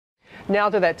Now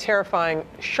to that terrifying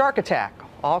shark attack,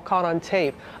 all caught on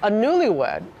tape. A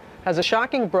newlywed has a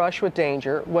shocking brush with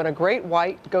danger when a great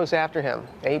white goes after him.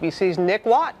 ABC's Nick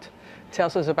Watt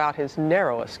tells us about his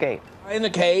narrow escape. In the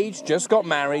cage, just got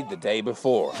married the day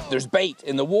before. There's bait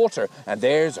in the water, and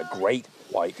there's a great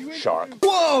white shark.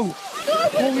 Whoa!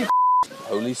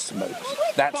 Holy smokes.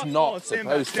 That's not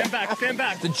supposed to happen. Stand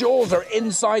back. The jaws are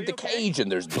inside the cage,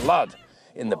 and there's blood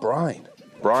in the brine.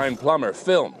 Brian Plummer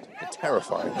filmed the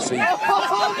terrifying scene.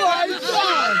 Oh my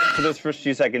God! For those first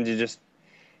few seconds, you just,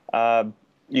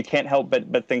 you can't help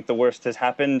but think the worst has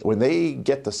happened. When they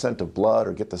get the scent of blood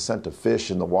or get the scent of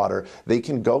fish in the water, they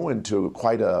can go into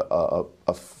quite a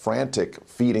frantic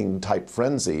feeding type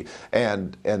frenzy,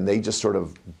 and they just sort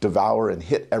of devour and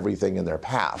hit everything in their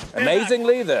path.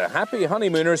 Amazingly, the happy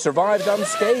honeymooner survived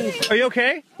unscathed. Are you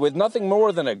okay? With nothing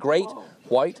more than a great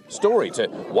white story to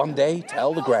one day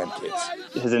tell the grandkids.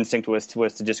 His instinct was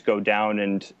to just go down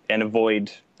and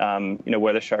avoid,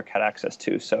 where the shark had access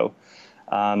to. So,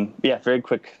 yeah, very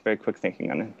quick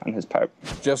thinking on his part.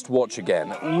 Just watch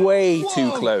again. Way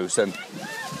too close and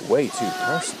way too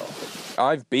personal.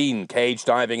 I've been cage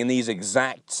diving in these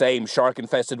exact same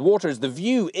shark-infested waters. The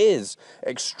view is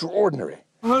extraordinary.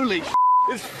 Holy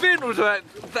his fin was that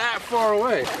far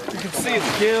away. You could see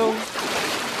his gills.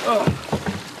 Oh.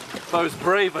 If I was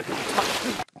brave, I could touch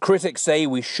him. Critics say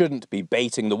we shouldn't be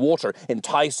baiting the water,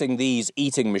 enticing these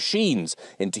eating machines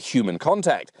into human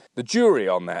contact. The jury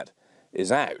on that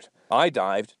is out. I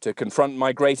dived to confront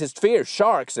my greatest fear,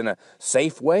 sharks, in a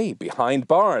safe way, behind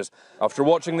bars. After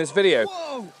watching this video,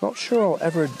 not sure I'll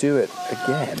ever do it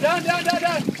again.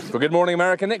 Down. For Good Morning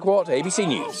America, Nick Watt, ABC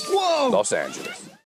News, Los Angeles.